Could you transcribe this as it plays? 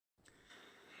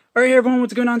Alright everyone,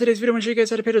 what's going on? Today's video I'm going to show you guys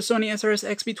how to pair the Sony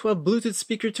SRS-XB12 Bluetooth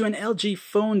speaker to an LG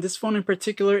phone. This phone in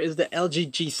particular is the LG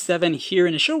G7 here,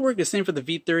 and it should work the same for the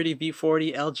V30,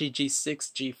 V40, LG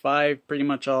G6, G5, pretty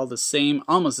much all the same,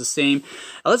 almost the same.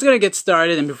 Let's go and get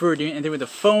started, and before we're doing anything with the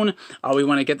phone, we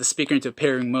want to get the speaker into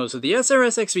pairing mode. So the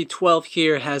SRS-XB12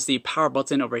 here has the power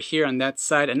button over here on that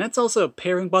side, and that's also a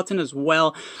pairing button as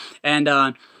well. And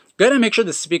gotta make sure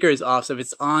the speaker is off, so if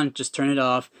it's on, just turn it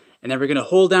off. And then we're going to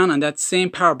hold down on that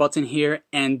same power button here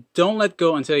and don't let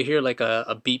go until you hear like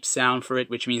a beep sound for it,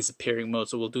 which means the pairing mode.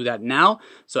 So we'll do that now.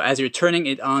 So as you're turning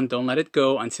it on, don't let it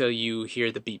go until you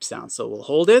hear the beep sound. So we'll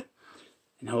hold it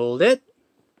and hold it.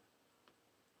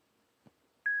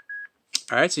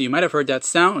 Alright, so you might have heard that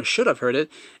sound, or should have heard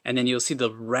it, and then you'll see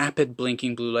the rapid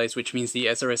blinking blue lights, which means the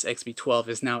SRS-XB12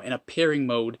 is now in a pairing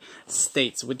mode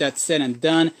state. So with that said and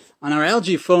done, on our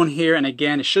LG phone here, and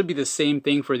again, it should be the same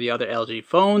thing for the other LG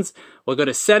phones, we'll go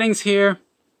to settings here,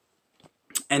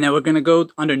 and then we're going to go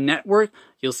under network.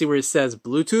 You'll see where it says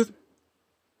Bluetooth.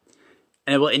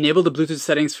 And it will enable the Bluetooth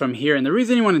settings from here. And the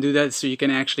reason you want to do that is so you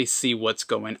can actually see what's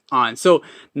going on. So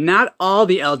not all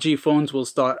the LG phones will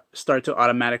start to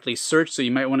automatically search. So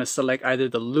you might want to select either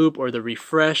the loop or the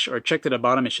refresh, or check to the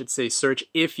bottom. It should say search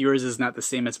if yours is not the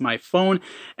same as my phone.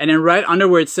 And then right under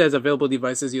where it says available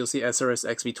devices, you'll see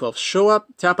SRS-XB12 show up.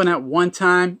 Tap on that one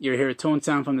time. You'll hear a tone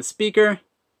sound from the speaker.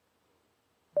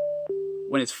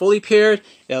 When it's fully paired,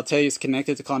 it'll tell you it's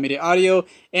connected to Call Media Audio.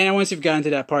 And once you've gotten to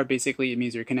that part, basically it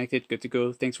means you're connected, good to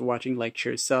go. Thanks for watching, like,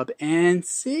 share, sub, and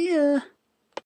see ya!